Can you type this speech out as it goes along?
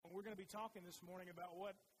we're going to be talking this morning about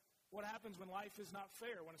what happens when life is not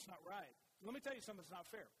fair, when it's not right. Let me tell you something that's not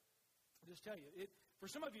fair. I'll just tell you. For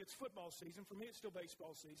some of you, it's football season. For me, it's still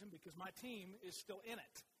baseball season because my team is still in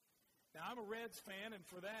it. Now, I'm a Reds fan, and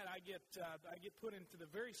for that, I get put into the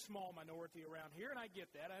very small minority around here, and I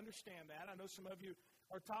get that. I understand that. I know some of you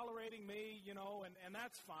are tolerating me, and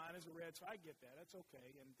that's fine as a Reds fan. I get that. That's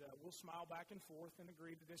okay, and we'll smile back and forth and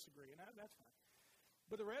agree to disagree, and that's fine.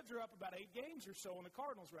 But the Reds are up about 8 games or so on the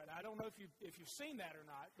Cardinals right now. I don't know if you've seen that or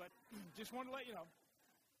not, but just wanted to let you know.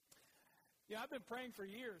 I've been praying for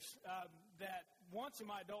years that once in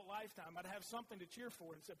my adult lifetime I'd have something to cheer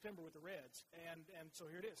for in September with the Reds, and so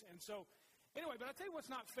here it is. And so, anyway, but I'll tell you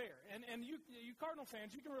what's not fair, and you Cardinal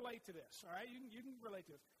fans, you can relate to this, all right? You can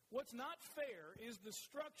relate to this. What's not fair is the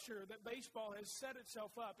structure that baseball has set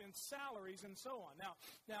itself up in salaries and so on. Now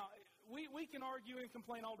we can argue and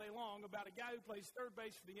complain all day long about a guy who plays third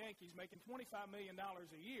base for the Yankees making $25 million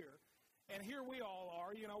a year. And here we all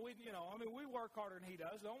are, we work harder than he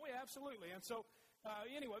does, don't we? Absolutely. And so,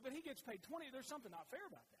 anyway, but he gets paid $20. There's something not fair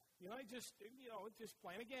about that. Just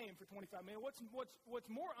playing a game for $25 million. What's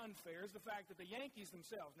more unfair is the fact that the Yankees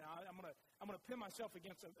themselves. Now, I'm gonna pin myself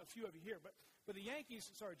against a few of you here, but the Yankees.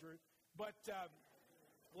 Sorry, Drew, but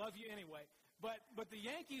love you anyway. But the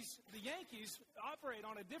Yankees operate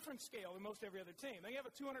on a different scale than most every other team. They have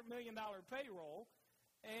a $200 million payroll.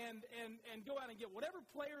 And go out and get whatever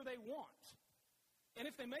player they want. And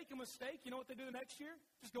if they make a mistake, you know what they do the next year?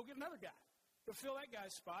 Just go get another guy. They'll fill that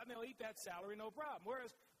guy's spot, and they'll eat that salary, no problem.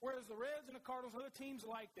 Whereas the Reds and the Cardinals and other teams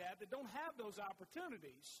like that don't have those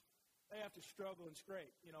opportunities, they have to struggle and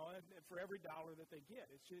scrape, and for every dollar that they get.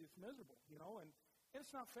 It's miserable, and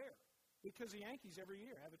it's not fair. Because the Yankees every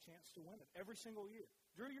year have a chance to win it, every single year.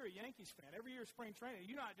 Drew, you're a Yankees fan. Every year spring training,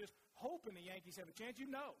 you're not just hoping the Yankees have a chance. You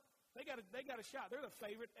know. They got a shot. They're the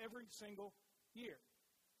favorite every single year.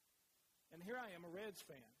 And here I am, a Reds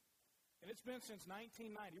fan. And it's been since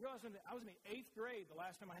 1990. You realize I was in the 8th grade the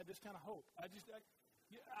last time I had this kind of hope.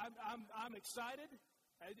 I'm excited.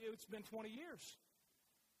 It's been 20 years.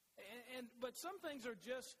 But some things are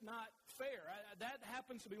just not fair. That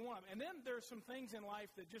happens to be one of them. And then there are some things in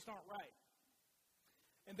life that just aren't right.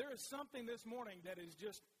 And there is something this morning that is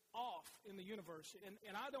just off in the universe.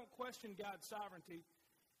 And I don't question God's sovereignty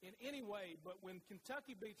in any way, but when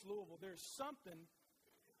Kentucky beats Louisville, there's something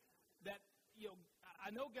that, I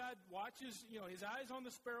know God watches, his eyes on the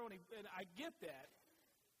sparrow, and I get that.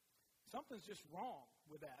 Something's just wrong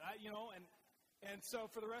with that, and so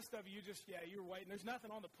for the rest of you, you're waiting. There's nothing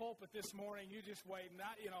on the pulpit this morning. You're just waiting.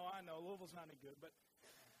 I know Louisville's not any good, but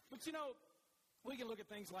we can look at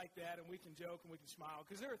things like that, and we can joke, and we can smile,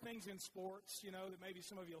 because there are things in sports, that maybe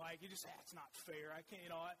some of you like. You just say, it's not fair. I can't,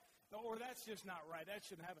 or that's just not right. That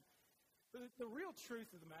shouldn't happen. But the real truth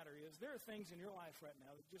of the matter is there are things in your life right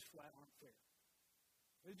now that just flat aren't fair.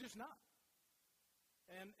 They're just not.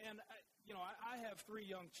 And I have 3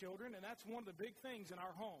 young children, and that's one of the big things in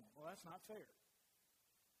our home. Well, that's not fair.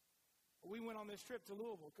 We went on this trip to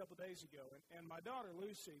Louisville a couple of days ago, and my daughter,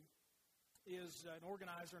 Lucy, is an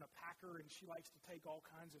organizer and a packer, and she likes to take all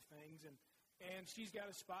kinds of things, and she's got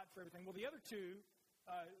a spot for everything. Well, the other 2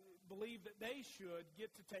 believe that they should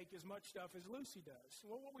get to take as much stuff as Lucy does.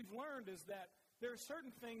 Well, what we've learned is that there are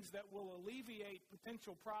certain things that will alleviate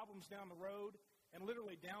potential problems down the road, and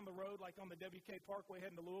literally down the road, like on the WK Parkway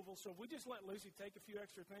heading to Louisville. So if we just let Lucy take a few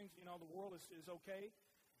extra things, the world is okay.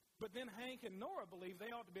 But then Hank and Nora believe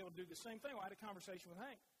they ought to be able to do the same thing. Well, I had a conversation with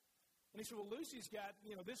Hank. And he said, well, Lucy's got,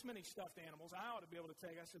 this many stuffed animals. I ought to be able to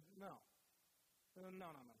take. I said, no.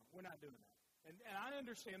 We're not doing that. And I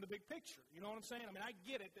understand the big picture. You know what I'm saying? I mean, I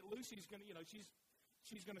get it that Lucy's going to,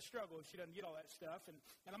 she's going to struggle if she doesn't get all that stuff. And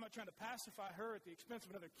I'm not trying to pacify her at the expense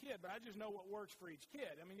of another kid, but I just know what works for each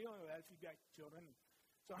kid. I mean, you know that if you've got children.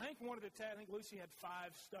 So Hank wanted to take, I think Lucy had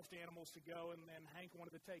 5 stuffed animals to go, and then Hank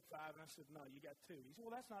wanted to take 5. And I said, no, you got 2. He said,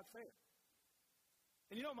 well, that's not fair.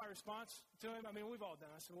 And my response to him, we've all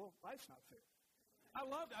done it. I said, well, life's not fair. I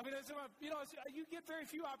loved it. You get very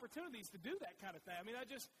few opportunities to do that kind of thing.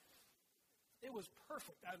 It was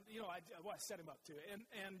perfect. I set him up to it.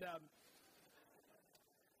 And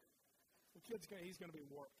the kid's he's going to be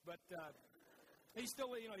warped. But he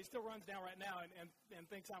still runs down right now and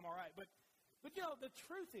thinks I'm all right. But the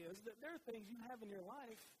truth is that there are things you have in your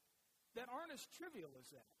life that aren't as trivial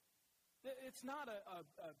as that. It's not a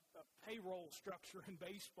payroll structure in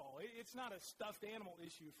baseball. It's not a stuffed animal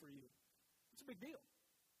issue for you. It's a big deal.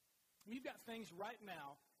 We've got things right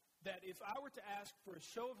now that if I were to ask for a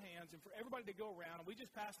show of hands and for everybody to go around and we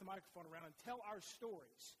just pass the microphone around and tell our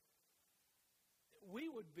stories, we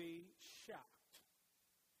would be shocked.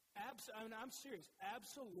 I'm serious,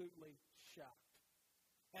 absolutely shocked.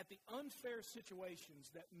 at the unfair situations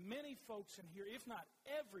that many folks in here, if not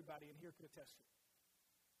everybody in here, could attest to.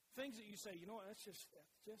 Things that you say, you know what, that's just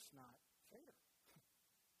not fair.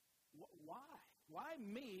 Why? Why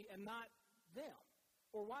me and not them?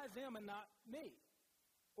 Or why them and not me?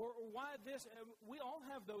 Or why this? We all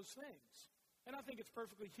have those things. And I think it's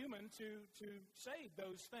perfectly human to say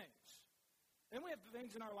those things. And we have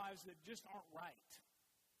things in our lives that just aren't right.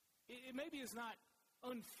 It maybe is not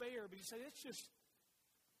unfair, but you say, there's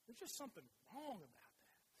just something wrong about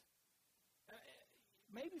that.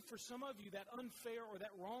 Maybe for some of you, that unfair or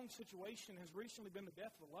that wrong situation has recently been the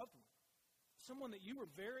death of a loved one. Someone that you were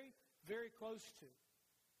very, very close to.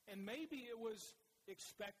 And maybe it was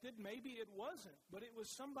expected, maybe it wasn't, but it was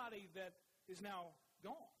somebody that is now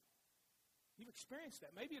gone. You've experienced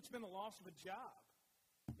that. Maybe it's been the loss of a job.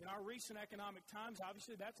 In our recent economic times,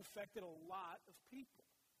 obviously that's affected a lot of people.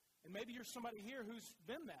 And maybe you're somebody here who's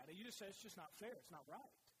been that, and you just say, it's just not fair, it's not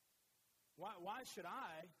right. Why should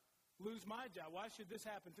I lose my job? Why should this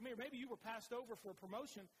happen to me? Or maybe you were passed over for a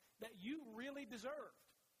promotion that you really deserved.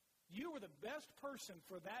 You were the best person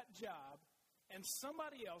for that job, and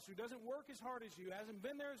somebody else who doesn't work as hard as you, hasn't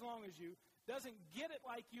been there as long as you, doesn't get it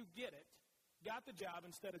like you get it, got the job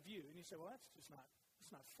instead of you. And you say, well, that's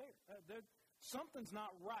not fair. Something's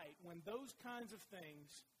not right when those kinds of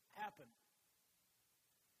things happen.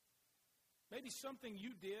 Maybe something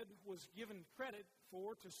you did was given credit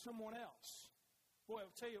for to someone else. Boy,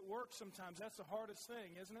 I'll tell you, at work sometimes that's the hardest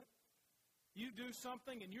thing, isn't it? You do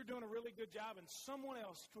something and you're doing a really good job and someone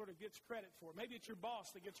else sort of gets credit for it. Maybe it's your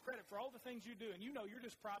boss that gets credit for all the things you do and you know you're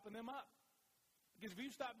just propping them up. Because if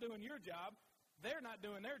you stop doing your job, they're not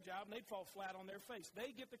doing their job and they'd fall flat on their face.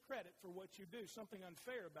 They get the credit for what you do. Something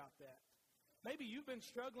unfair about that. Maybe you've been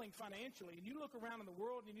struggling financially and you look around in the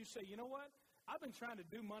world and you say, you know what? I've been trying to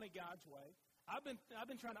do money God's way. I've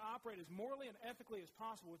been trying to operate as morally and ethically as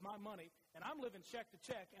possible with my money, and I'm living check to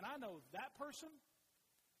check, and I know that person,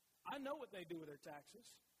 I know what they do with their taxes.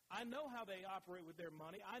 I know how they operate with their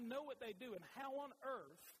money. I know what they do, and how on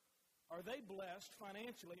earth are they blessed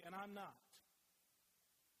financially, and I'm not?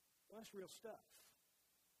 Well, that's real stuff.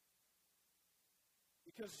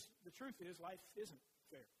 Because the truth is, life isn't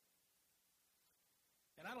fair.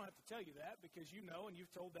 And I don't have to tell you that because you know and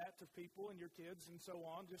you've told that to people and your kids and so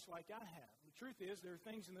on, just like I have. The truth is there are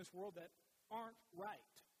things in this world that aren't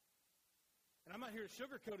right. And I'm not here to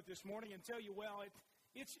sugarcoat it this morning and tell you, well,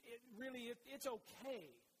 it's okay.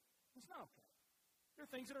 It's not okay. There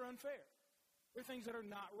are things that are unfair. There are things that are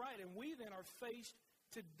not right. And we then are faced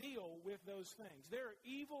to deal with those things. There are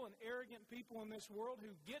evil and arrogant people in this world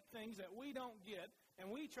who get things that we don't get,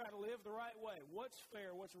 and we try to live the right way. What's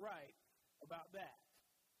fair? What's right about that?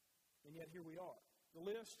 And yet here we are. The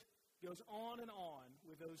list goes on and on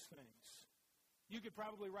with those things. You could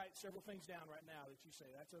probably write several things down right now that you say,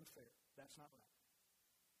 that's unfair, that's not right.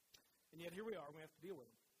 And yet here we are, we have to deal with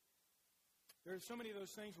them. There's so many of those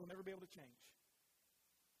things we'll never be able to change.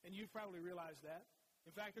 And you've probably realized that.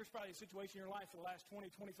 In fact, there's probably a situation in your life for the last 20,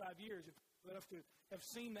 25 years, if you're enough to have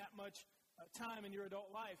seen that much time in your adult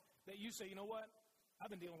life, that you say, you know what, I've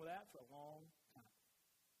been dealing with that for a long time.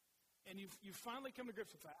 And you've finally come to grips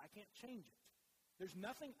with that. I can't change it. There's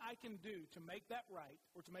nothing I can do to make that right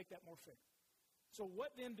or to make that more fair. So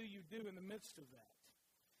what then do you do in the midst of that?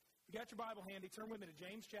 If you got your Bible handy, turn with me to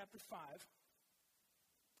James chapter 5.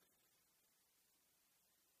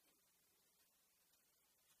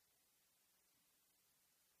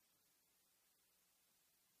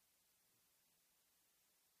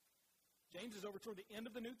 James is over toward the end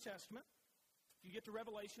of the New Testament. If you get to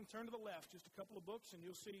Revelation, turn to the left just a couple of books, and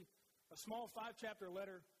you'll see a small 5-chapter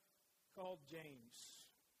letter called James.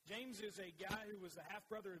 James is a guy who was the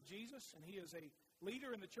half-brother of Jesus, and he is a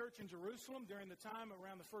leader in the church in Jerusalem during the time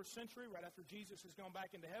around the 1st century, right after Jesus has gone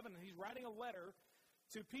back into heaven. And he's writing a letter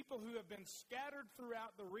to people who have been scattered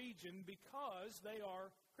throughout the region because they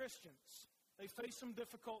are Christians. They face some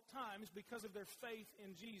difficult times because of their faith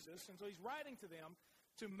in Jesus. And so he's writing to them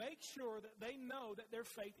to make sure that they know that their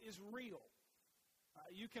faith is real.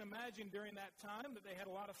 You can imagine during that time that they had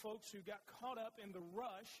a lot of folks who got caught up in the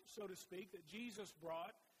rush, so to speak, that Jesus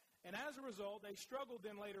brought. And as a result, they struggled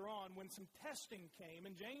then later on when some testing came.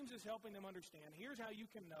 And James is helping them understand, here's how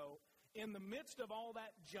you can know in the midst of all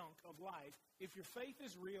that junk of life if your faith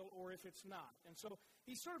is real or if it's not. And so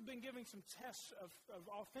he's sort of been giving some tests of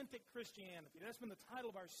authentic Christianity. That's been the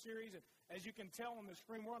title of our series. And as you can tell on the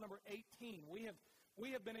screen, we're on number 18. We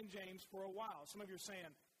have been in James for a while. Some of you are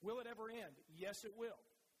saying, will it ever end? Yes, it will.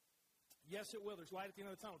 Yes, it will. There's light at the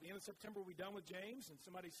end of the tunnel. At the end of September, we'll be done with James. And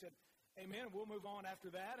somebody said, amen, we'll move on after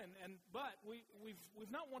that. But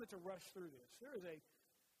we've not wanted to rush through this. There is a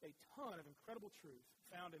a ton of incredible truth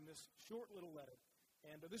found in this short little letter.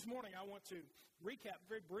 And this morning I want to recap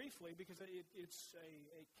very briefly because it's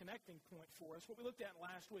a connecting point for us, what we looked at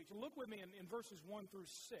last week. So look with me in verses 1 through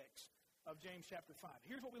 6 of James chapter 5.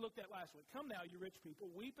 Here's what we looked at last week. Come now, you rich people,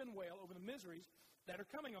 weep and wail over the miseries that are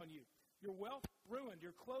coming on you. Your wealth is ruined,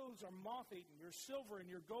 your clothes are moth-eaten, your silver and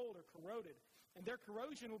your gold are corroded, and their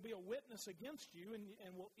corrosion will be a witness against you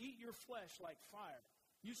and will eat your flesh like fire.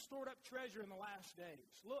 You stored up treasure in the last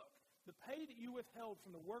days. Look, the pay that you withheld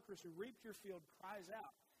from the workers who reaped your field cries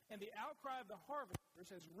out, and the outcry of the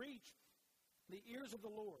harvesters has reached the ears of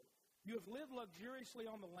the Lord. You have lived luxuriously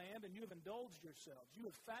on the land, and you have indulged yourselves. You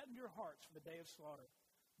have fattened your hearts for the day of slaughter.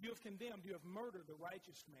 You have condemned, you have murdered the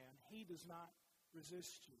righteous man. He does not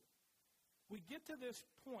resist you. We get to this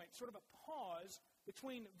point, sort of a pause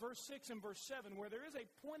between verse 6 and verse 7, where there is a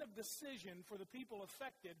point of decision for the people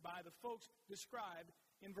affected by the folks described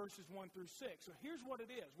in verses 1 through 6. So here's what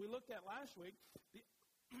it is. We looked at last week,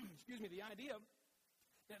 the idea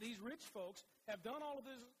that these rich folks have done all of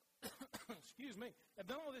this, have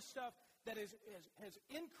done all this stuff that has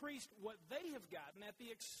increased what they have gotten at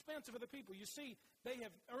the expense of other people. You see, they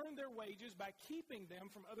have earned their wages by keeping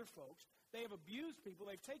them from other folks. They have abused people.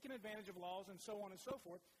 They've taken advantage of laws and so on and so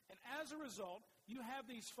forth. And as a result, you have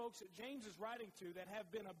these folks that James is writing to that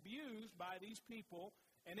have been abused by these people,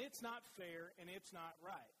 and it's not fair and it's not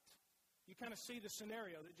right. You kind of see the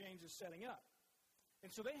scenario that James is setting up.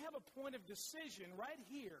 And so they have a point of decision right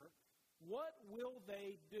here. What will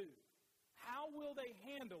they do? How will they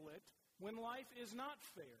handle it when life is not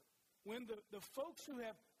fair? When the folks who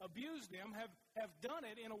have abused them have done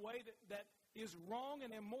it in a way that is wrong and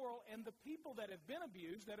immoral, and the people that have been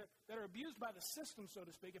abused, that are abused by the system, so to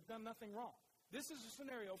speak, have done nothing wrong. This is a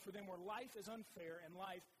scenario for them where life is unfair and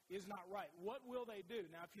life is not right. What will they do?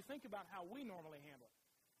 Now, if you think about how we normally handle it,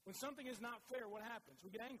 when something is not fair, what happens? We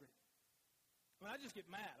get angry. I just get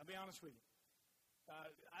mad, I'll be honest with you.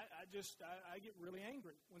 I get really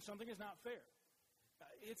angry when something is not fair.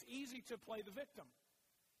 It's easy to play the victim,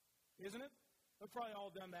 isn't it? We've probably all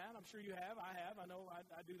done that. I'm sure you have. I have. I know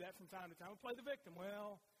I do that from time to time. We play the victim.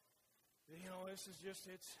 Well, this is just,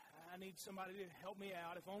 I need somebody to help me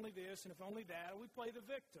out. If only this and if only that. We play the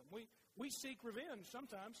victim. We seek revenge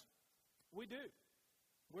sometimes. We do.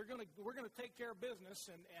 We're going to take care of business,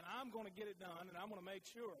 and I'm going to get it done, and I'm going to make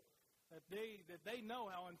sure that they know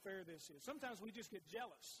how unfair this is. Sometimes we just get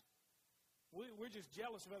jealous. We're just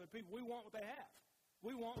jealous of other people. We want what they have.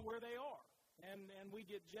 We want where they are, and we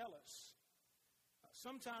get jealous.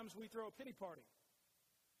 Sometimes we throw a pity party.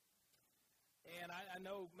 And I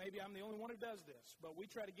know maybe I'm the only one who does this, but we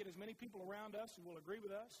try to get as many people around us who will agree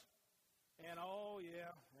with us. And, oh,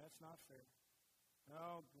 yeah, that's not fair.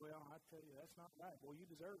 Oh, well, I tell you, that's not right. Well, you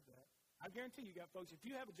deserve that. I guarantee you got folks, if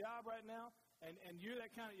you have a job right now, and you're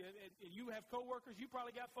that kind of, you have coworkers, you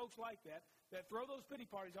probably got folks like that throw those pity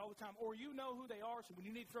parties all the time, or you know who they are, so when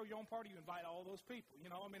you need to throw your own party, you invite all those people.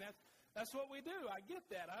 That's what we do. I get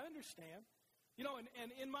that. I understand. And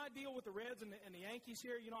in my deal with the Reds and the Yankees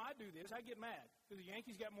here, I do this. I get mad because the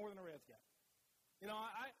Yankees got more than the Reds got.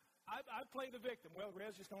 I play the victim. Well, the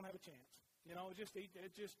Reds just don't have a chance.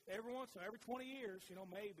 It just every once in every 20 years,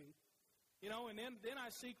 maybe. And then I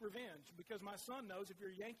seek revenge because my son knows if you're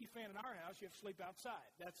a Yankee fan in our house, you have to sleep outside.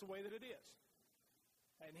 That's the way that it is.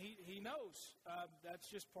 And he knows that's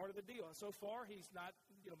just part of the deal. And so far, he's not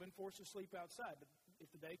been forced to sleep outside. But if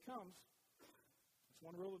the day comes, it's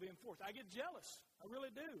one rule of being forced. I get jealous. I really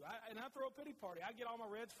do. And I throw a pity party. I get all my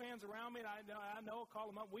Reds fans around me, and I know, call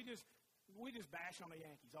them up. We just bash on the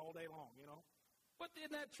Yankees all day long, But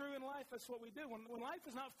isn't that true in life? That's what we do. When life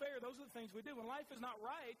is not fair, those are the things we do. When life is not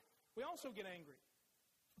right, we also get angry.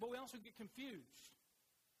 But we also get confused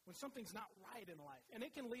when something's not right in life. And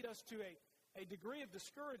it can lead us to a degree of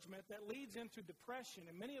discouragement that leads into depression.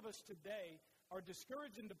 And many of us today are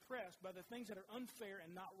discouraged and depressed by the things that are unfair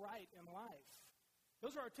and not right in life.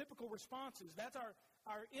 Those are our typical responses. That's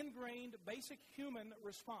our ingrained, basic human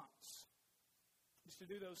response, is to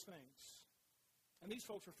do those things. And these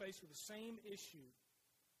folks are faced with the same issue.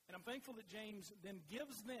 And I'm thankful that James then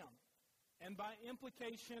gives them, and by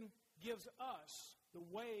implication gives us, the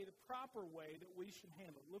proper way that we should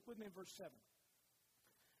handle it. Look with me in verse 7.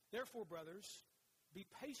 Therefore, brothers, be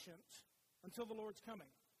patient until the Lord's coming.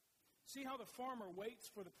 See how the farmer waits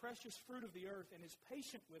for the precious fruit of the earth and is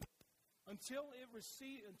patient with it until it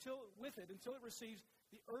receives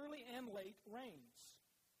the early and late rains.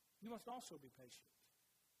 You must also be patient.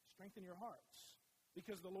 Strengthen your hearts,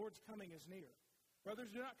 because the Lord's coming is near.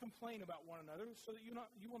 Brothers, do not complain about one another, so that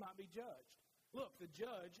you will not be judged. Look, the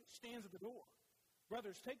judge stands at the door.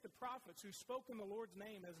 Brothers, take the prophets who spoke in the Lord's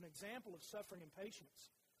name as an example of suffering and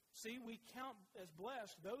patience. See, we count as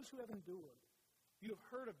blessed those who have endured. You have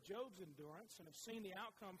heard of Job's endurance and have seen the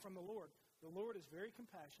outcome from the Lord. The Lord is very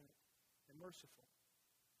compassionate and merciful.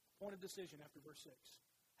 Point of decision after verse 6.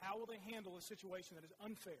 How will they handle a situation that is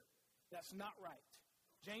unfair? That's not right.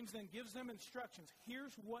 James then gives them instructions.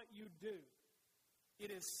 Here's what you do.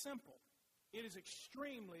 It is simple. It is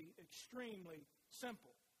extremely, extremely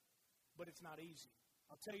simple. But it's not easy.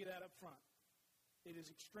 I'll tell you that up front. It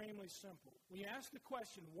is extremely simple. When you ask the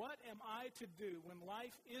question, what am I to do when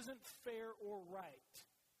life isn't fair or right?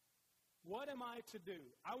 What am I to do?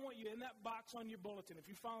 I want you in that box on your bulletin. If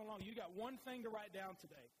you follow along, you got one thing to write down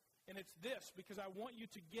today. And it's this, because I want you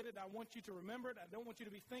to get it. I want you to remember it. I don't want you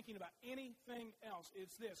to be thinking about anything else.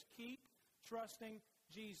 It's this. Keep trusting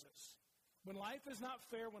Jesus. When life is not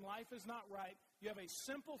fair, when life is not right, you have a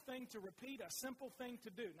simple thing to repeat, a simple thing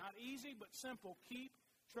to do. Not easy, but simple. Keep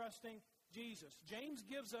trusting Jesus. James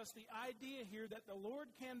gives us the idea here that the Lord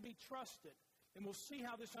can be trusted. And we'll see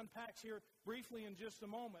how this unpacks here briefly in just a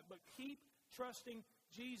moment. But keep trusting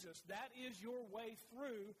Jesus. That is your way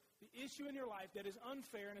through the issue in your life that is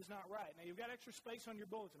unfair and is not right. Now, you've got extra space on your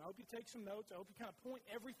bulletin. I hope you take some notes. I hope you kind of point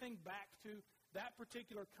everything back to that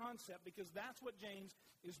particular concept, because that's what James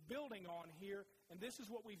is building on here, and this is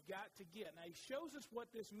what we've got to get. Now, he shows us what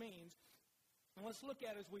this means, and let's look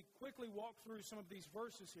at it as we quickly walk through some of these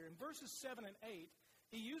verses here. In verses 7 and 8,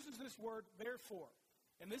 he uses this word, therefore.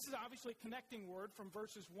 And this is obviously a connecting word from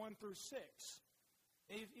verses 1 through 6.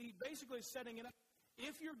 He basically is setting it up.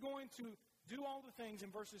 If you're going to do all the things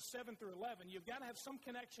in verses 7 through 11, you've got to have some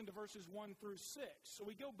connection to verses 1 through 6. So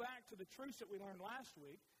we go back to the truths that we learned last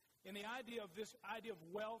week, and the idea of this idea of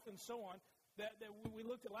wealth and so on that we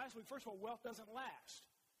looked at last week. First of all, wealth doesn't last.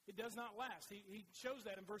 It does not last. He shows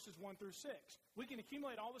that in verses 1 through 6. We can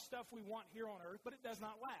accumulate all the stuff we want here on earth, but it does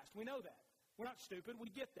not last. We know that. We're not stupid.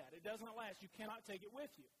 We get that. It does not last. You cannot take it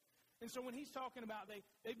with you. And so when he's talking about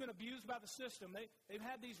they've been abused by the system, they've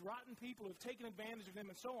had these rotten people who have taken advantage of them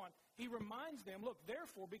and so on, he reminds them, look,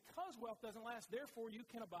 therefore, because wealth doesn't last, therefore you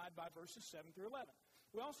can abide by verses 7 through 11.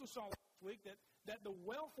 We also saw last week that the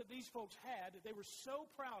wealth that these folks had, that they were so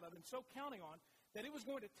proud of and so counting on, that it was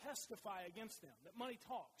going to testify against them, that money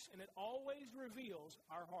talks, and it always reveals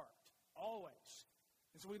our heart, always.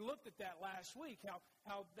 And so we looked at that last week,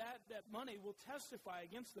 how that money will testify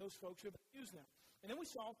against those folks who have abused them. And then we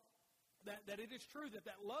saw that it is true that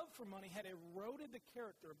love for money had eroded the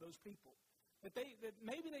character of those people. That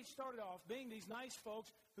maybe they started off being these nice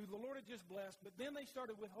folks who the Lord had just blessed, but then they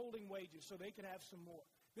started withholding wages so they could have some more.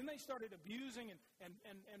 Then they started abusing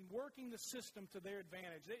and working the system to their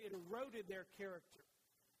advantage. It eroded their character.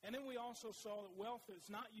 And then we also saw that wealth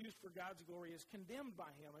that's not used for God's glory is condemned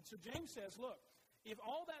by Him. And so James says, look, if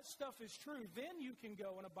all that stuff is true, then you can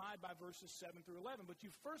go and abide by verses 7 through 11. But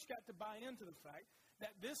you first got to buy into the fact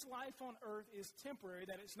that this life on earth is temporary,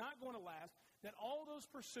 that it's not going to last, that all those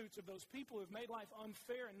pursuits of those people who have made life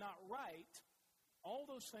unfair and not right, all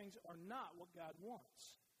those things are not what God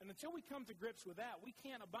wants. And until we come to grips with that, we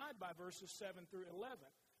can't abide by verses 7 through 11.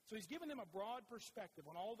 So he's given them a broad perspective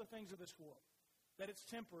on all the things of this world, that it's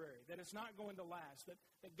temporary, that it's not going to last,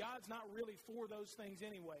 that God's not really for those things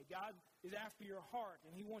anyway. God is after your heart,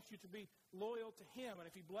 and He wants you to be loyal to Him. And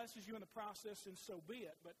if He blesses you in the process, then so be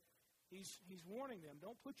it. But He's warning them,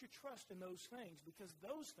 don't put your trust in those things, because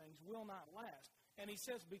those things will not last. And he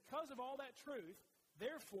says, because of all that truth,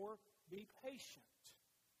 therefore be patient.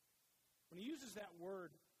 When he uses that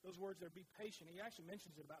word, those words there, be patient, he actually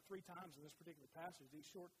mentions it about 3 times in this particular passage,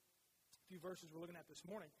 these short few verses we're looking at this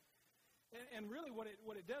morning. And really what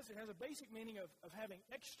it does, it has a basic meaning of having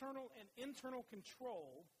external and internal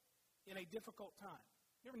control in a difficult time.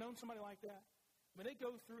 You ever known somebody like that? I mean, they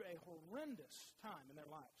go through a horrendous time in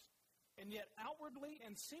their lives. And yet outwardly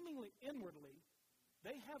and seemingly inwardly,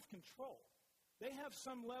 they have control. They have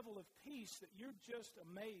some level of peace that you're just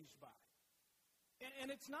amazed by.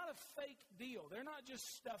 And it's not a fake deal. They're not just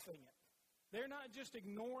stuffing it. They're not just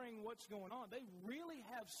ignoring what's going on. They really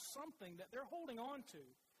have something that they're holding on to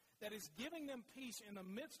that is giving them peace in the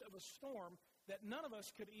midst of a storm that none of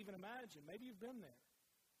us could even imagine. Maybe you've been there.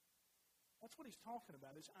 That's what he's talking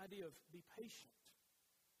about, this idea of be patient.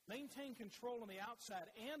 Maintain control on the outside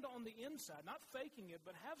and on the inside, not faking it,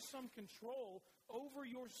 but have some control over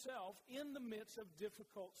yourself in the midst of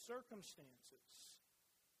difficult circumstances.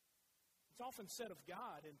 It's often said of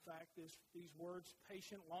God, in fact, these words,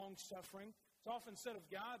 patient, long-suffering. It's often said of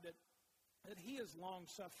God that He is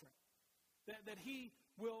long-suffering, that He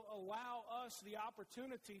will allow us the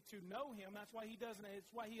opportunity to know Him. That's why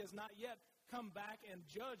It's why He has not yet come back and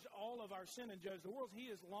judge all of our sin and judge the world.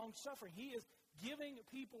 He is long-suffering. He is giving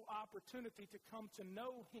people opportunity to come to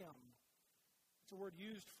know Him. That's a word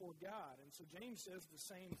used for God. And so James says the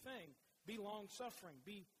same thing. Be long-suffering.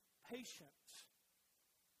 Be patient.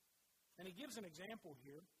 And he gives an example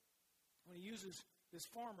here when he uses this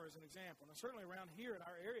farmer as an example. Now, certainly around here in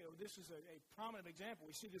our area, this is a prominent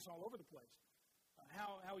example. We see this all over the place.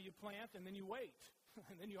 How you plant, and then you wait,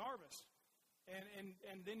 and then you harvest,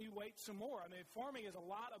 and then you wait some more. I mean, farming is a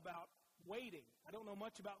lot about waiting. I don't know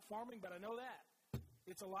much about farming, but I know that.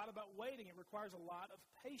 It's a lot about waiting. It requires a lot of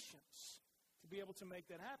patience to be able to make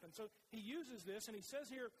that happen. So he uses this, and he says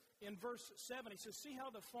here in verse 7, he says, see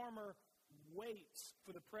how the farmer waits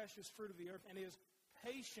for the precious fruit of the earth and is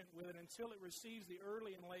patient with it until it receives the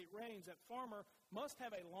early and late rains. That farmer must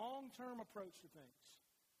have a long-term approach to things.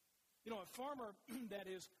 You know, a farmer that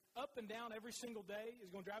is up and down every single day is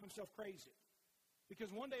going to drive himself crazy. Because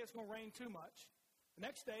one day it's going to rain too much. The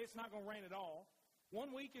next day it's not going to rain at all.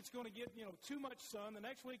 One week it's going to get, too much sun. The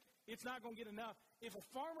next week it's not going to get enough. If a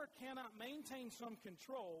farmer cannot maintain some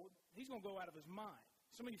control, he's going to go out of his mind.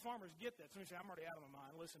 Some of you farmers get that. Some of you say, I'm already out of my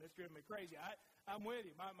mind. Listen, it's driven me crazy. I'm with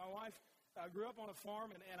you. My wife grew up on a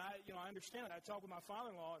farm, and I understand it. I talk with my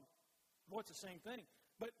father-in-law, and boy, it's the same thing.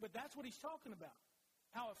 But that's what he's talking about.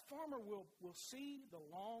 How a farmer will see the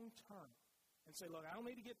long term and say, look, I don't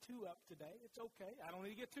need to get too up today. It's okay. I don't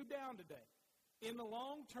need to get too down today. In the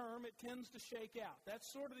long term, it tends to shake out. That's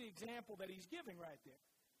sort of the example that he's giving right there.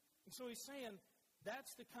 And so he's saying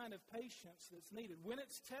that's the kind of patience that's needed. When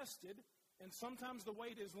it's tested, and sometimes the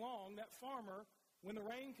wait is long, that farmer, when the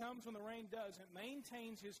rain comes, when the rain doesn't,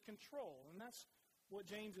 maintains his control. And that's what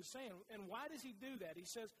James is saying. And why does he do that? He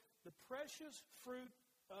says, the precious fruit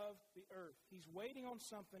of the earth. He's waiting on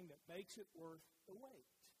something that makes it worth the wait.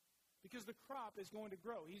 Because the crop is going to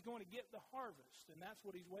grow. He's going to get the harvest, and that's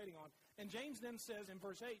what he's waiting on. And James then says in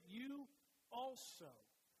verse 8, you also.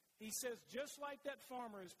 He says, just like that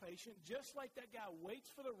farmer is patient, just like that guy waits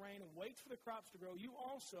for the rain and waits for the crops to grow, you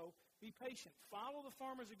also be patient. Follow the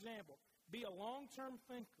farmer's example. Be a long-term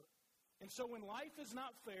thinker. And so when life is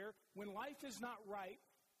not fair, when life is not right,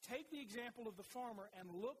 take the example of the farmer and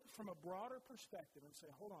look from a broader perspective and say,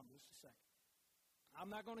 hold on just a second. I'm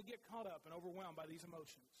not going to get caught up and overwhelmed by these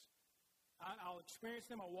emotions. I'll experience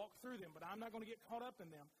them, I'll walk through them, but I'm not going to get caught up in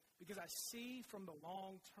them because I see from the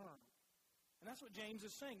long term. And that's what James is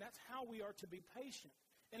saying. That's how we are to be patient.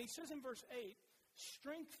 And he says in verse 8,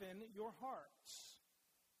 strengthen your hearts.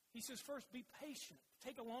 He says, first, be patient.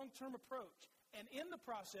 Take a long-term approach. And in the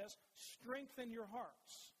process, strengthen your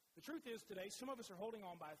hearts. The truth is today, some of us are holding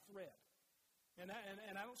on by a thread. And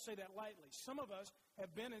I don't say that lightly. Some of us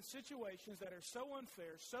have been in situations that are so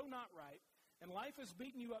unfair, so not right, and life has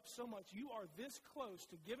beaten you up so much, you are this close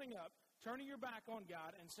to giving up, turning your back on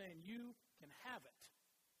God, and saying, you can have it.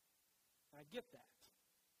 And I get that.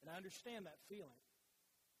 And I understand that feeling.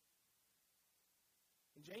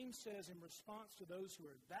 And James says in response to those who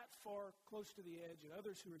are that far close to the edge and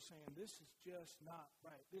others who are saying, this is just not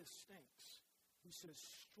right, this stinks. He says,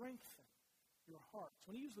 strengthen your hearts.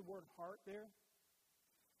 When he used the word heart there,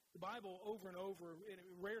 the Bible over and over, it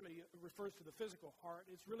rarely refers to the physical heart.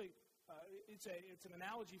 It's really, it's an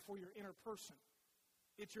analogy for your inner person.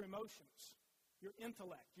 It's your emotions, your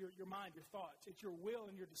intellect, your mind, your thoughts. It's your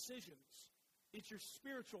will and your decisions. It's your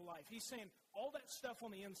spiritual life. He's saying all that stuff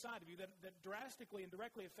on the inside of you that drastically and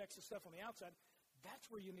directly affects the stuff on the outside,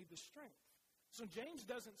 that's where you need the strength. So James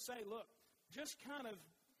doesn't say, look, just kind of,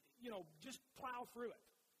 just plow through it.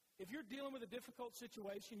 If you're dealing with a difficult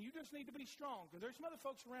situation, you just need to be strong. Because there's some other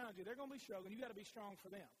folks around you. They're going to be struggling. You've got to be strong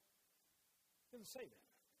for them. He doesn't say that.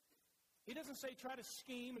 He doesn't say try to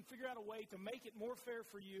scheme and figure out a way to make it more fair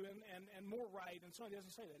for you and more right. And so he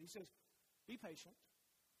doesn't say that. He says, be patient.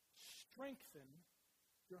 Strengthen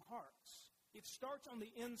your hearts. It starts on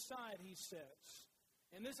the inside, he says.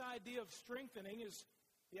 And this idea of strengthening is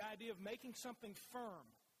the idea of making something firm,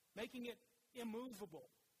 making it immovable.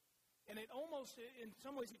 And it almost, in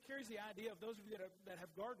some ways, it carries the idea of those of you that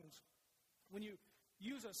have gardens. When you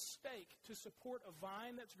use a stake to support a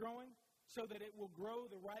vine that's growing so that it will grow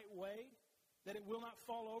the right way, that it will not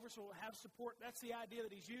fall over, so it will have support, that's the idea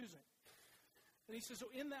that he's using. And he says, so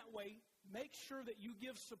in that way, make sure that you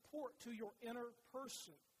give support to your inner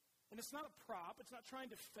person. And it's not a prop. It's not trying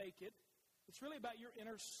to fake it. It's really about your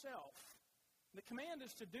inner self. The command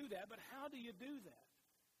is to do that, but how do you do that?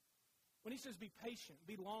 When he says be patient,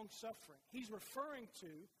 be long-suffering, he's referring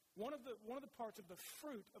to one of the parts of the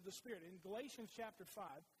fruit of the Spirit. In Galatians chapter 5,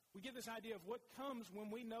 we get this idea of what comes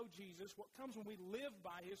when we know Jesus, what comes when we live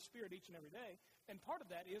by his Spirit each and every day. And part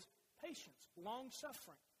of that is patience,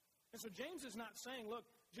 long-suffering. And so James is not saying, look,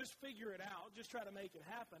 just figure it out, just try to make it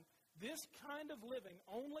happen. This kind of living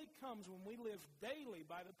only comes when we live daily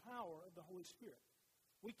by the power of the Holy Spirit.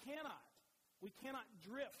 We cannot We cannot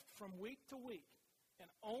drift from week to week and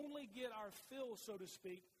only get our fill, so to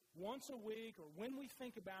speak, once a week or when we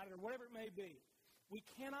think about it or whatever it may be. We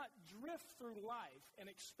cannot drift through life and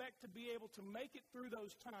expect to be able to make it through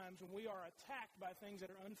those times when we are attacked by things that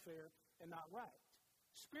are unfair and not right.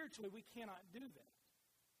 Spiritually, we cannot do that.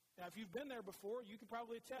 Now, if you've been there before, you can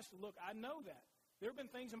probably attest to, look, I know that. There have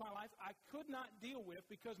been things in my life I could not deal with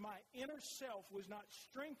because my inner self was not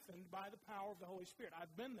strengthened by the power of the Holy Spirit.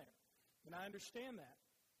 I've been there, and I understand that.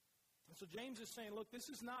 And so James is saying, look, this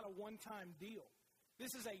is not a one-time deal.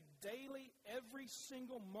 This is a daily, every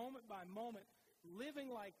single moment by moment. Living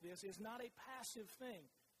like this is not a passive thing.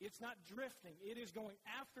 It's not drifting. It is going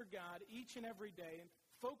after God each and every day and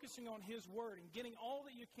focusing on His Word and getting all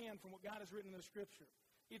that you can from what God has written in the Scripture.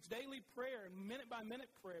 It's daily prayer and minute-by-minute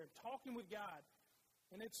prayer, talking with God.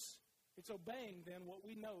 And it's obeying, then, what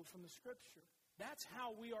we know from the Scripture. That's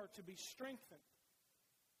how we are to be strengthened.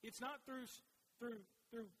 It's not through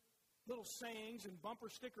little sayings and bumper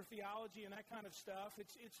sticker theology and that kind of stuff.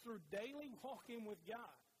 It's through daily walking with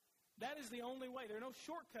God. That is the only way. There are no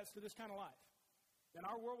shortcuts to this kind of life. In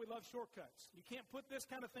our world, we love shortcuts. You can't put this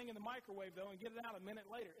kind of thing in the microwave, though, and get it out a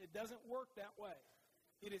minute later. It doesn't work that way.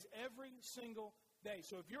 It is every single day.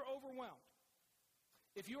 So if you're overwhelmed,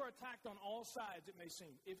 if you are attacked on all sides, it may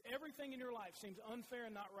seem, if everything in your life seems unfair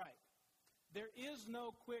and not right, there is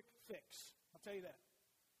no quick fix. I'll tell you that.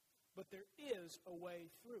 But there is a way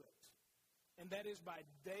through it. And that is by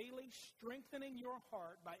daily strengthening your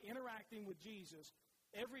heart, by interacting with Jesus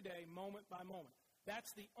every day, moment by moment.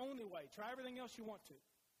 That's the only way. Try everything else you want to.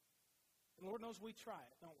 And Lord knows we try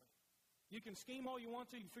it, don't we? You can scheme all you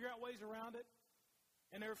want to. You can figure out ways around it.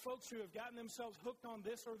 And there are folks who have gotten themselves hooked on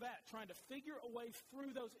this or that, trying to figure a way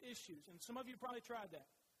through those issues. And some of you probably tried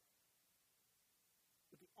that.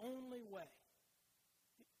 But the only way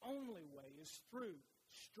is through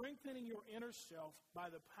strengthening your inner self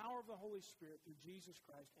by the power of the Holy Spirit through Jesus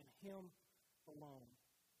Christ and Him alone.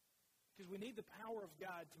 Because we need the power of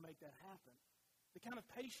God to make that happen. The kind of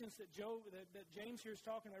patience that James here is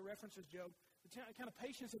talking about, references Job, the kind of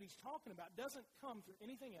patience that he's talking about doesn't come through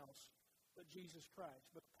anything else but Jesus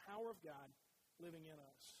Christ, but the power of God living in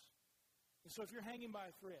us. And so if you're hanging by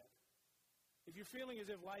a thread, if you're feeling as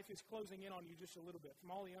if life is closing in on you just a little bit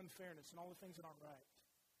from all the unfairness and all the things that aren't right,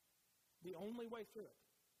 the only way through it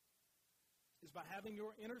is by having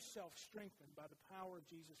your inner self strengthened by the power of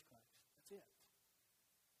Jesus Christ. That's it.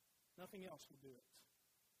 Nothing else will do it.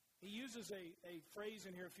 He uses a phrase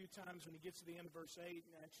in here a few times when he gets to the end of verse 8,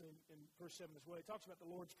 and actually in verse 7 as well. He talks about the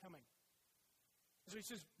Lord's coming. So he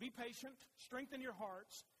says, be patient, strengthen your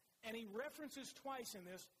hearts. And he references twice in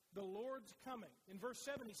this, the Lord's coming. In verse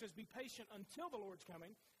 7, he says, be patient until the Lord's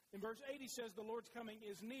coming. In verse 8, he says, the Lord's coming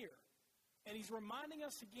is near. And he's reminding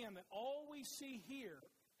us again that all we see here,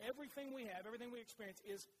 everything we have, everything we experience,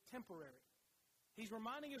 is temporary. He's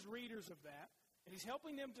reminding his readers of that, and he's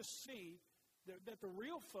helping them to see that the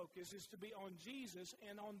real focus is to be on Jesus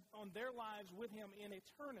and on their lives with Him in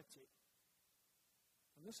eternity.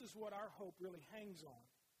 And this is what our hope really hangs on.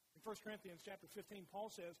 In 1 Corinthians chapter 15,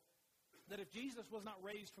 Paul says that if Jesus was not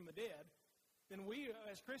raised from the dead, then we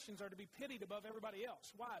as Christians are to be pitied above everybody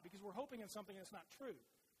else. Why? Because we're hoping in something that's not true.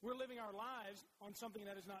 We're living our lives on something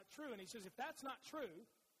that is not true. And he says, if that's not true,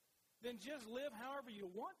 then just live however you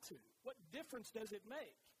want to. What difference does it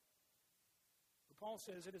make? But Paul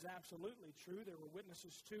says it is absolutely true. There were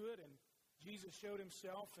witnesses to it, and Jesus showed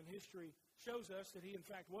Himself, and history shows us that He, in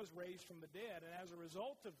fact, was raised from the dead. And as a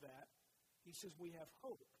result of that, he says we have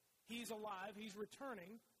hope. He's alive. He's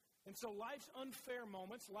returning. And so life's unfair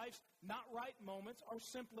moments, life's not right moments are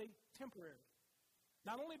simply temporary.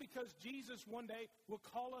 Not only because Jesus one day will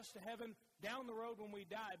call us to heaven down the road when we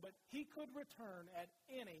die, but He could return at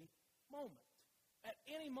any moment. At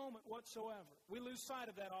any moment whatsoever. We lose sight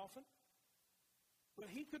of that often. But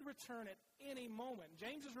He could return at any moment.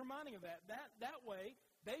 James is reminding of that. That way,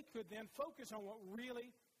 they could then focus on what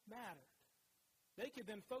really mattered. They could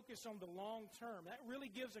then focus on the long term. That really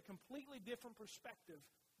gives a completely different perspective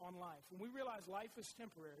on life. When we realize life is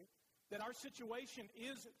temporary, that our situation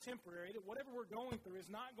is temporary, that whatever we're going through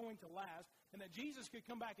is not going to last, and that Jesus could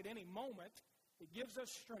come back at any moment, it gives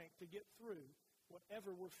us strength to get through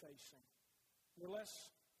whatever we're facing. We're less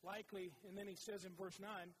likely, and then he says in verse 9,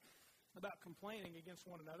 about complaining against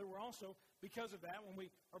one another. We're also, because of that, when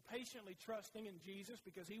we are patiently trusting in Jesus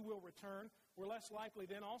because He will return, we're less likely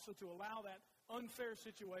then also to allow that unfair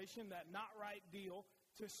situation, that not right deal,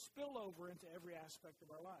 to spill over into every aspect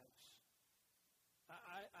of our lives.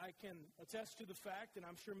 I can attest to the fact, and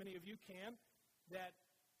I'm sure many of you can, that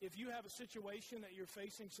if you have a situation that you're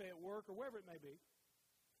facing, say at work or wherever it may be,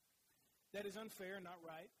 that is unfair and not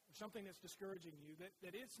right, or something that's discouraging you,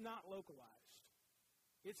 that it's not localized.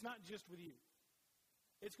 It's not just with you.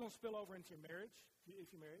 It's going to spill over into your marriage,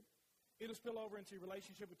 if you're married. It'll spill over into your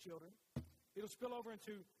relationship with children. It'll spill over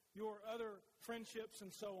into your other friendships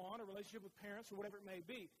and so on, or relationship with parents, or whatever it may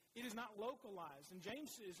be. It is not localized. And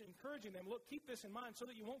James is encouraging them, look, keep this in mind so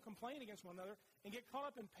that you won't complain against one another and get caught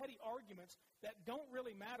up in petty arguments that don't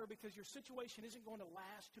really matter because your situation isn't going to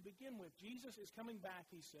last to begin with. Jesus is coming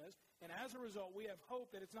back, he says, and as a result, we have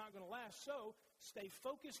hope that it's not going to last. So stay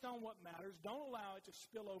focused on what matters. Don't allow it to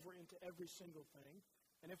spill over into every single thing.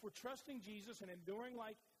 And if we're trusting Jesus and enduring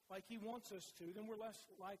like he wants us to, then we're less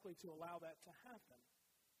likely to allow that to happen.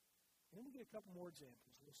 And then we get a couple more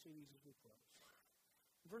examples. We'll see these as we close.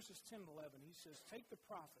 In verses 10 and 11, he says, take the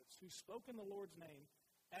prophets who spoke in the Lord's name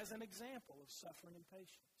as an example of suffering and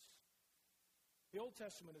patience. The Old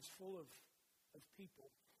Testament is full of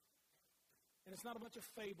people. And it's not a bunch of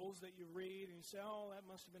fables that you read and you say, oh, that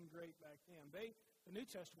must have been great back then. The New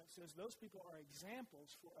Testament says those people are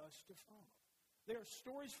examples for us to follow. They are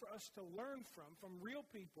stories for us to learn from real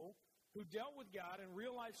people who dealt with God in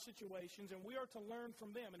real-life situations, and we are to learn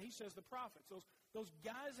from them. And he says the prophets, those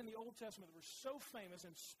guys in the Old Testament that were so famous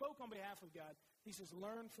and spoke on behalf of God, he says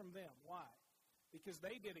learn from them. Why? Because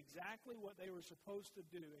they did exactly what they were supposed to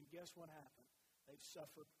do, and guess what happened? They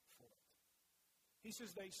suffered for it. He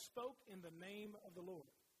says they spoke in the name of the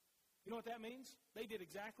Lord. You know what that means? They did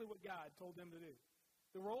exactly what God told them to do.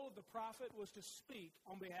 The role of the prophet was to speak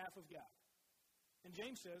on behalf of God. And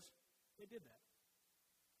James says they did that.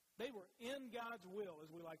 They were in God's will,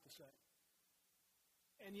 as we like to say.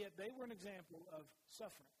 And yet they were an example of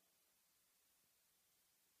suffering.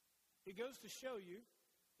 It goes to show you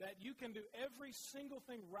that you can do every single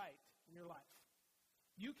thing right in your life.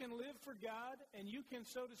 You can live for God, and you can,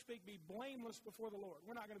 so to speak, be blameless before the Lord.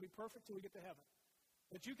 We're not going to be perfect till we get to heaven.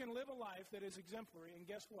 But you can live a life that is exemplary, and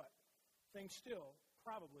guess what? Things still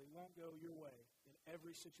probably won't go your way in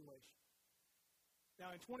every situation.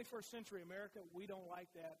 Now, in 21st century America, we don't like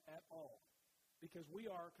that at all because we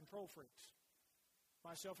are control freaks,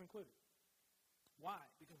 myself included. Why?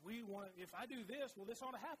 Because we want to, if I do this, well, this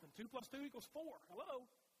ought to happen. 2 plus 2 equals 4. Hello?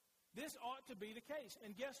 This ought to be the case.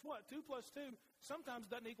 And guess what? 2 plus 2 sometimes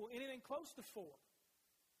doesn't equal anything close to 4.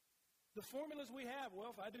 The formulas we have, well,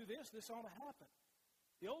 if I do this, this ought to happen.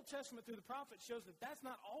 The Old Testament through the prophets shows that that's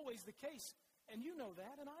not always the case. And you know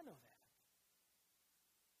that, and I know that.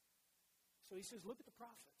 So he says, look at the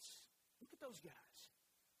prophets. Look at those guys.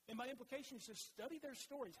 And by implication, he says, study their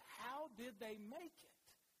stories. How did they make it?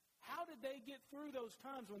 How did they get through those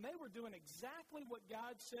times when they were doing exactly what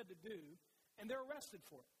God said to do, and they're arrested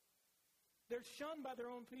for it? They're shunned by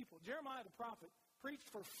their own people. Jeremiah the prophet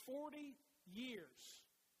preached for 40 years.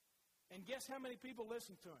 And guess how many people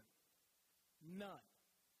listened to him? None.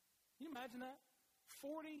 Can you imagine that?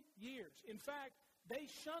 40 years. In fact,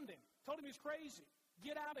 they shunned him. Told him he was crazy.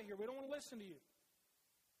 Get out of here. We don't want to listen to you.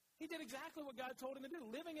 He did exactly what God told him to do,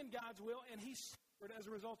 living in God's will, and he suffered as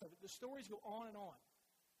a result of it. The stories go on and on.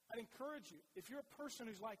 I'd encourage you, if you're a person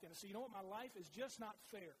who's like that, and so you know what, my life is just not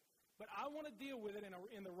fair, but I want to deal with it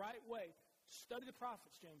in the right way, study the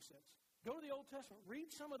prophets, James says. Go to the Old Testament. Read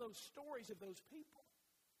some of those stories of those people.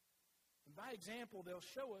 And by example, they'll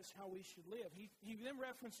show us how we should live. He then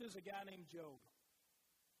references a guy named Job.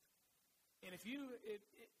 And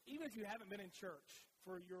even if you haven't been in church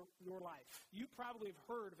for your life, you probably have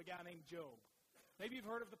heard of a guy named Job. Maybe you've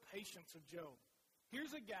heard of the patience of Job.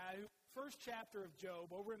 Here's a guy who, first chapter of Job,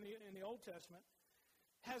 over in the Old Testament,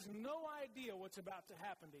 has no idea what's about to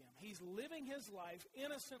happen to him. He's living his life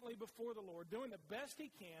innocently before the Lord, doing the best he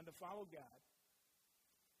can to follow God.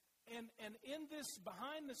 And in this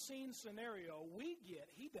behind-the-scenes scenario, we get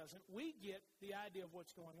the idea of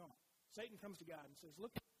what's going on. Satan comes to God and says,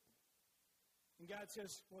 look. And God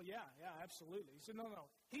says, well, yeah, absolutely. He said, no.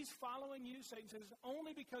 He's following you, Satan says,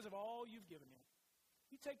 only because of all you've given him.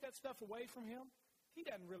 You take that stuff away from him, he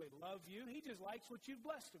doesn't really love you. He just likes what you've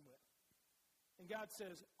blessed him with. And God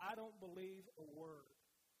says, I don't believe a word.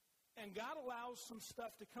 And God allows some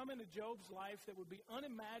stuff to come into Job's life that would be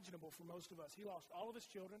unimaginable for most of us. He lost all of his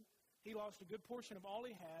children. He lost a good portion of all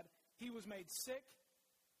he had. He was made sick.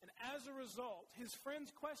 And as a result, his friends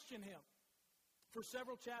questioned him. For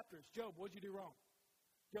several chapters, Job, what'd you do wrong?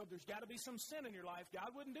 Job, there's got to be some sin in your life.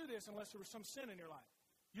 God wouldn't do this unless there was some sin in your life.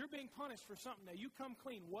 You're being punished for something. Now, you come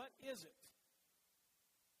clean. What is it?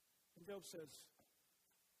 And Job says,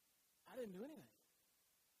 I didn't do anything.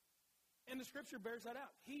 And the Scripture bears that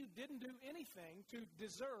out. He didn't do anything to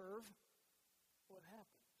deserve what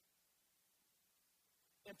happened.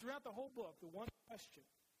 And throughout the whole book, the one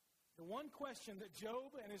question that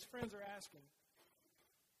Job and his friends are asking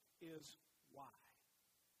is, why?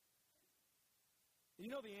 And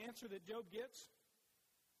you know the answer that Job gets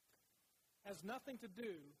has nothing to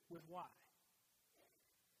do with why.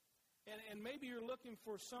 And maybe you're looking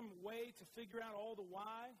for some way to figure out all the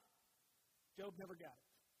why. Job never got it.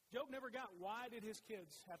 Job never got why did his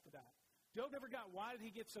kids have to die. Job never got why did he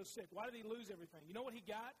get so sick. Why did he lose everything? You know what he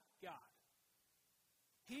got? God.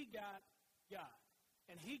 He got God.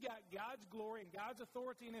 And he got God's glory and God's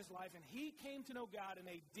authority in his life. And he came to know God in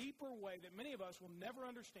a deeper way that many of us will never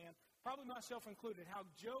understand, probably myself included, how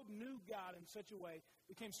Job knew God in such a way,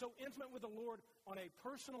 became so intimate with the Lord on a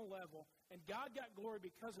personal level, and God got glory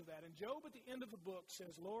because of that. And Job at the end of the book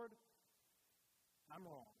says, Lord, I'm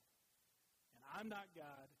wrong, and I'm not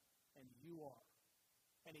God, and you are.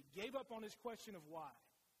 And he gave up on his question of why.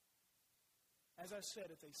 As I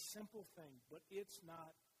said, it's a simple thing, but it's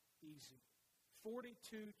not easy.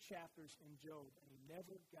 42 chapters in Job, and he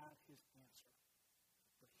never got his answer.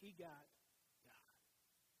 But he got God.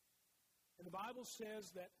 And the Bible says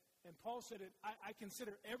that, and Paul said it, I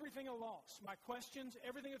consider everything a loss. My questions,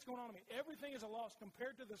 everything that's going on in me, everything is a loss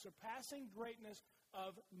compared to the surpassing greatness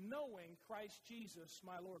of knowing Christ Jesus,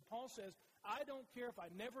 my Lord. Paul says, I don't care if I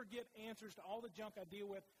never get answers to all the junk I deal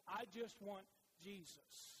with. I just want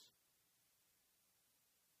Jesus.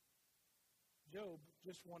 Job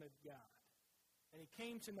just wanted God. And he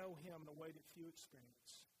came to know him in a way that few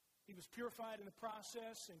experience. He was purified in the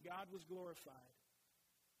process, and God was glorified.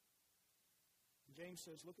 And James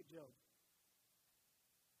says, look at Job.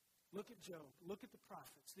 Look at Job. Look at the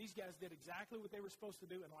prophets. These guys did exactly what they were supposed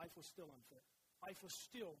to do, and life was still unfair. Life was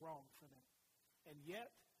still wrong for them. And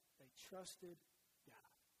yet, they trusted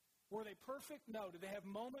God. Were they perfect? No. Did they have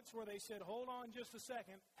moments where they said, hold on just a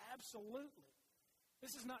second? Absolutely.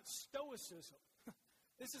 This is not stoicism.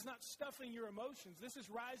 This is not stuffing your emotions. This is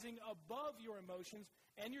rising above your emotions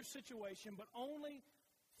and your situation, but only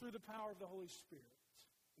through the power of the Holy Spirit.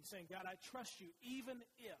 And saying, God, I trust you even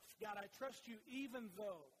if. God, I trust you even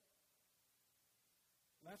though.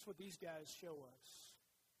 And that's what these guys show us.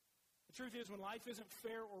 The truth is, when life isn't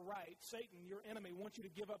fair or right, Satan, your enemy, wants you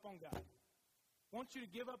to give up on God. Wants you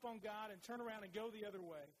to give up on God and turn around and go the other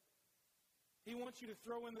way. He wants you to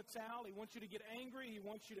throw in the towel. He wants you to get angry. He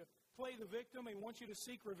wants you to play the victim. He wants you to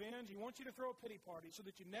seek revenge. He wants you to throw a pity party so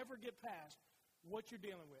that you never get past what you're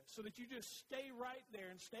dealing with, so that you just stay right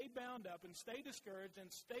there and stay bound up and stay discouraged and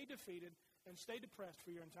stay defeated and stay depressed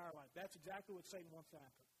for your entire life. That's exactly what Satan wants to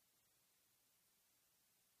happen.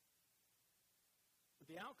 But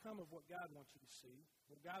the outcome of what God wants you to see,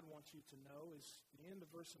 what God wants you to know, is the end of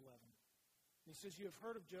verse 11. He says, you have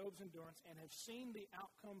heard of Job's endurance and have seen the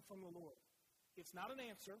outcome from the Lord. It's not an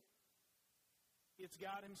answer. It's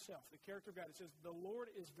God himself, the character of God. It says, the Lord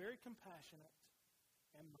is very compassionate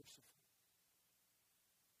and merciful.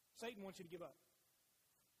 Satan wants you to give up.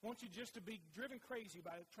 Wants you just to be driven crazy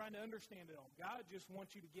by trying to understand it all. God just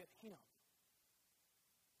wants you to get him.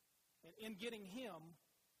 And in getting him,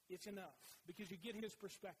 it's enough because you get his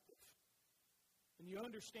perspective. And you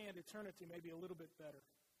understand eternity maybe a little bit better.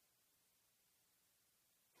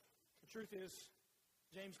 The truth is,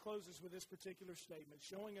 James closes with this particular statement,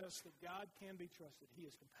 showing us that God can be trusted. He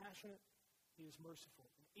is compassionate. He is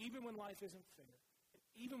merciful. And even when life isn't fair, and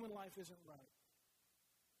even when life isn't right,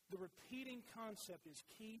 the repeating concept is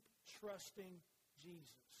keep trusting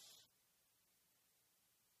Jesus.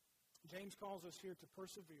 James calls us here to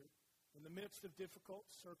persevere in the midst of difficult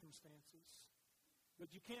circumstances.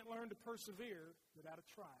 But you can't learn to persevere without a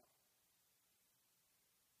trial.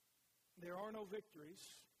 There are no victories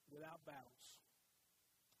without battles.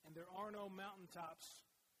 And there are no mountaintops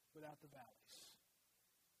without the valleys.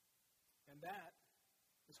 And that,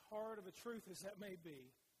 as hard of a truth as that may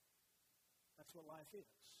be, that's what life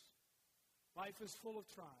is. Life is full of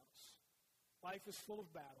trials. Life is full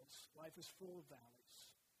of battles. Life is full of valleys.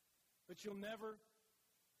 But you'll never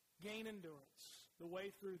gain endurance the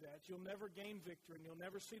way through that. You'll never gain victory, and you'll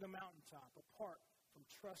never see the mountaintop apart from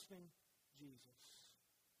trusting Jesus.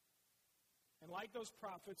 And like those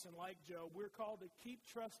prophets and like Job, we're called to keep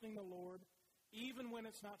trusting the Lord even when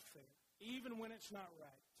it's not fair, even when it's not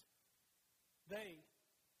right. They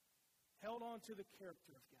held on to the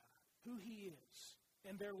character of God, who he is,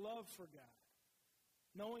 and their love for God,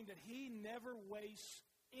 knowing that he never wastes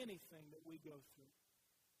anything that we go through.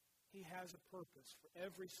 He has a purpose for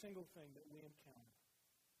every single thing that we encounter.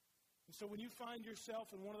 And so when you find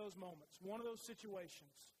yourself in one of those moments, one of those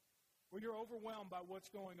situations, where you're overwhelmed by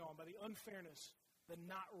what's going on, by the unfairness, the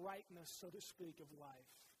not rightness, so to speak, of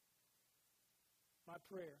life. My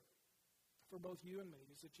prayer for both you and me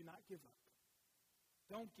is that you not give up.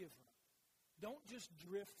 Don't give up. Don't just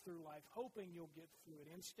drift through life hoping you'll get through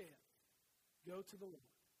it. Instead, go to the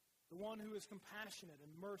Lord. the one who is compassionate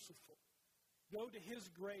and merciful. Go to His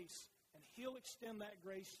grace, and He'll extend that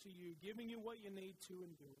grace to you, giving you what you need to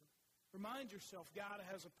endure. Remind yourself God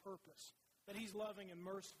has a purpose, that He's loving and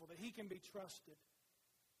merciful, that He can be trusted,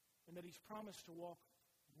 and that He's promised to walk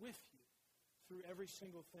with you through every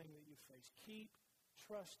single thing that you face. Keep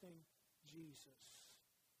trusting Jesus.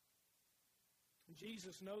 And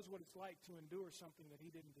Jesus knows what it's like to endure something that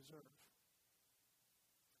He didn't deserve.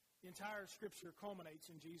 The entire Scripture culminates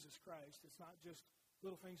in Jesus Christ. It's not just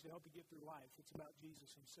little things to help you get through life. It's about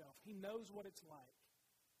Jesus Himself. He knows what it's like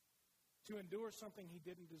to endure something He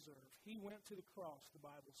didn't deserve. He went to the cross, the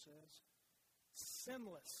Bible says,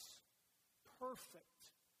 sinless,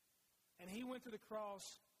 perfect. And He went to the cross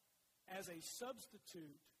as a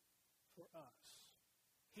substitute for us.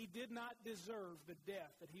 He did not deserve the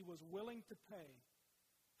death that He was willing to pay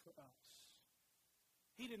for us.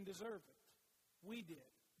 He didn't deserve it. We did.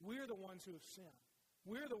 We're the ones who have sinned.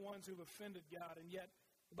 We're the ones who have offended God. And yet,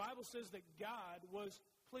 the Bible says that God was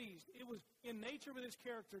pleased. It was in nature with His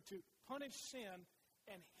character to punish sin,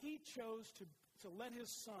 and He chose to let His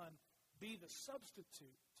Son be the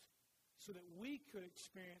substitute so that we could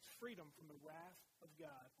experience freedom from the wrath of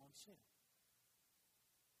God on sin.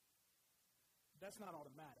 That's not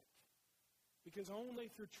automatic. Because only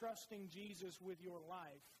through trusting Jesus with your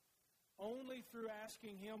life, only through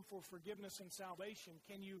asking Him for forgiveness and salvation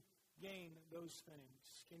can you gain those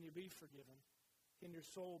things. Can you be forgiven? Can your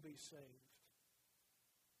soul be saved?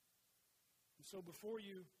 And so before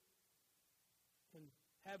you can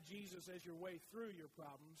have Jesus as your way through your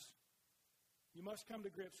problems, you must come to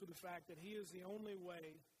grips with the fact that He is the only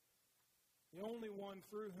way, the only one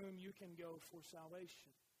through whom you can go for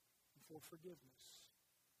salvation and for forgiveness.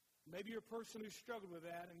 Maybe you're a person who's struggled with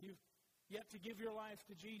that and you've yet to give your life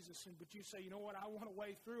to Jesus, but you say, you know what, I want a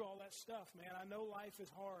way through all that stuff, man. I know life is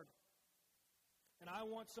hard. And I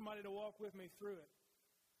want somebody to walk with me through it.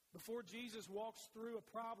 Before Jesus walks through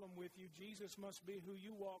a problem with you, Jesus must be who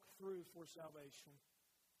you walk through for salvation.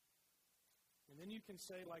 And then you can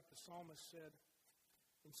say, like the psalmist said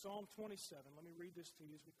in Psalm 27, let me read this to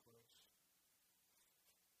you as we close.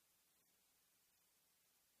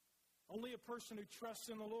 Only a person who trusts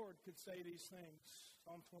in the Lord could say these things.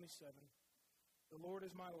 Psalm 27, the Lord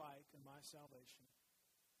is my light and my salvation.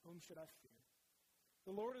 Whom should I fear?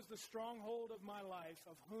 The Lord is the stronghold of my life.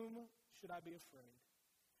 Of whom should I be afraid?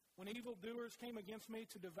 When evildoers came against me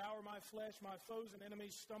to devour my flesh, my foes and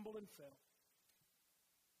enemies stumbled and fell.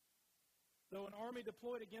 Though an army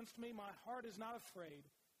deployed against me, my heart is not afraid.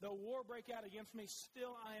 Though war break out against me,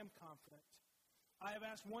 still I am confident. I have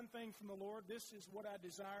asked one thing from the Lord. This is what I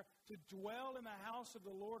desire, to dwell in the house of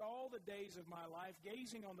the Lord all the days of my life,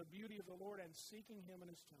 gazing on the beauty of the Lord and seeking Him in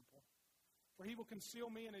His temple. For He will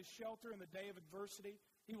conceal me in His shelter in the day of adversity.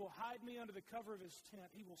 He will hide me under the cover of His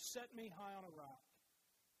tent. He will set me high on a rock.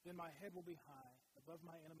 Then my head will be high above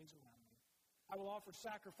my enemies around me. I will offer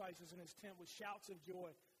sacrifices in His tent with shouts of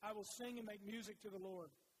joy. I will sing and make music to the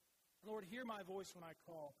Lord. Lord, hear my voice when I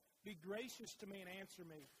call. Be gracious to me and answer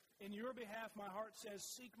me. In your behalf, my heart says,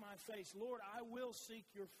 seek my face. Lord, I will seek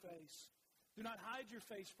your face. Do not hide your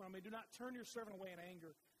face from me. Do not turn your servant away in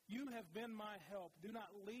anger. You have been my help. Do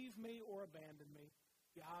not leave me or abandon me,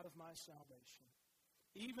 God of my salvation.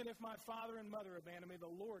 Even if my father and mother abandon me, the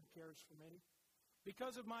Lord cares for me.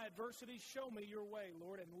 Because of my adversity, show me your way,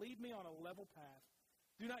 Lord, and lead me on a level path.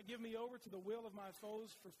 Do not give me over to the will of my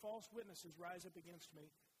foes, for false witnesses rise up against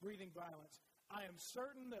me, breathing violence. I am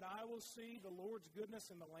certain that I will see the Lord's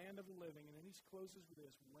goodness in the land of the living. And then he closes with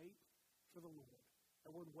this, wait for the Lord.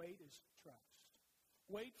 The word wait is trust.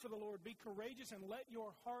 Wait for the Lord. Be courageous and let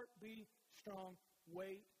your heart be strong.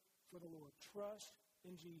 Wait for the Lord. Trust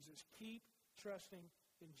in Jesus. Keep trusting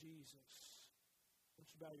in Jesus. Why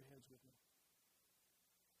don't you bow your heads with me?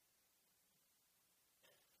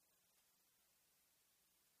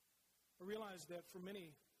 I realize that for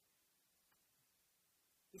many,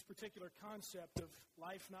 this particular concept of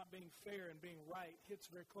life not being fair and being right hits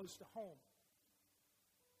very close to home.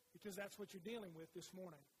 Because that's what you're dealing with this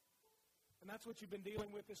morning. And that's what you've been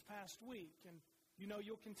dealing with this past week. And you know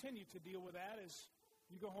you'll continue to deal with that as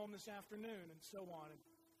you go home this afternoon and so on. And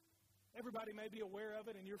everybody may be aware of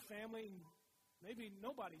it in your family, and maybe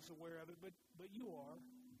nobody's aware of it, but you are.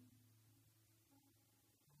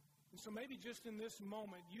 And so maybe just in this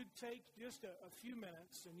moment, you'd take just a few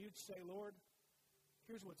minutes and you'd say, Lord,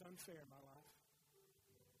 here's what's unfair in my life.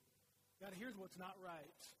 God, here's what's not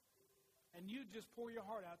right. And you just pour your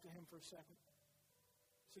heart out to him for a second.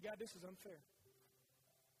 Say, God, this is unfair.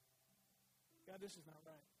 God, this is not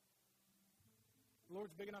right. The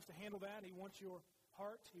Lord's big enough to handle that. He wants your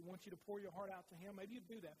heart. He wants you to pour your heart out to him. Maybe you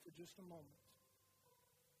do that for just a moment.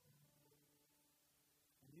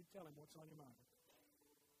 Tell him what's on your mind.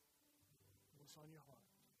 What's on your heart.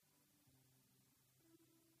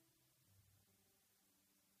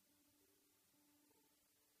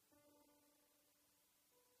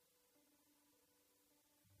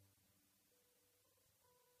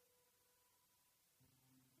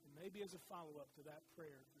 Maybe as a follow-up to that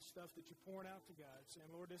prayer, the stuff that you're pouring out to God, saying,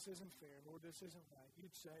 Lord, this isn't fair, Lord, this isn't right,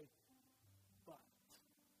 you'd say, but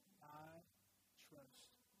I trust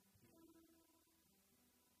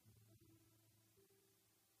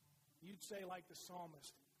you. You'd say like the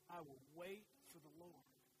psalmist, I will wait for the Lord.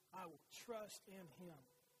 I will trust in him.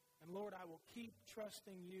 And Lord, I will keep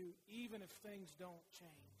trusting you even if things don't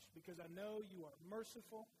change, because I know you are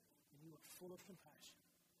merciful and you are full of compassion.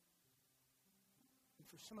 And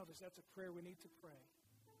for some of us, that's a prayer we need to pray.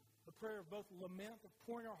 A prayer of both lament, of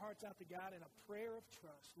pouring our hearts out to God, and a prayer of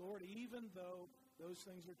trust. Lord, even though those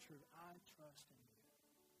things are true, I trust in you.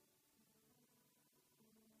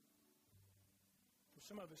 For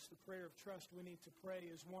some of us, the prayer of trust we need to pray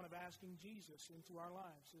is one of asking Jesus into our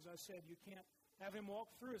lives. As I said, you can't have him walk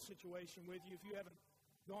through a situation with you if you haven't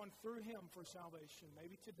gone through him for salvation.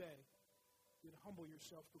 Maybe today you'd humble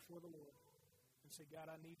yourself before the Lord and say, God,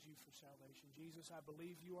 I need you for salvation. Jesus, I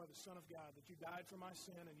believe you are the Son of God, that you died for my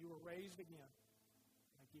sin and you were raised again.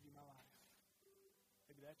 And I give you my life.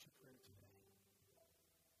 Maybe that's your prayer today.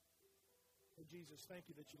 Lord Jesus, thank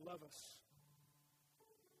you that you love us,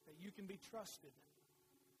 that you can be trusted,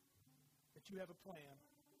 that you have a plan.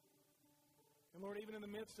 And Lord, even in the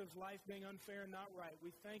midst of life being unfair and not right, we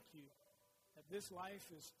thank you that this life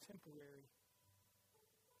is temporary,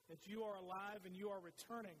 that you are alive and you are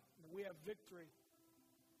returning, and we have victory.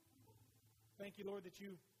 Thank you, Lord, that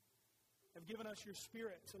you have given us your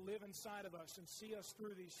Spirit to live inside of us and see us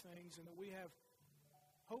through these things, and that we have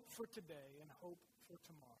hope for today and hope for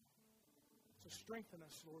tomorrow. So strengthen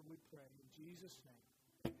us, Lord, we pray. In Jesus' name.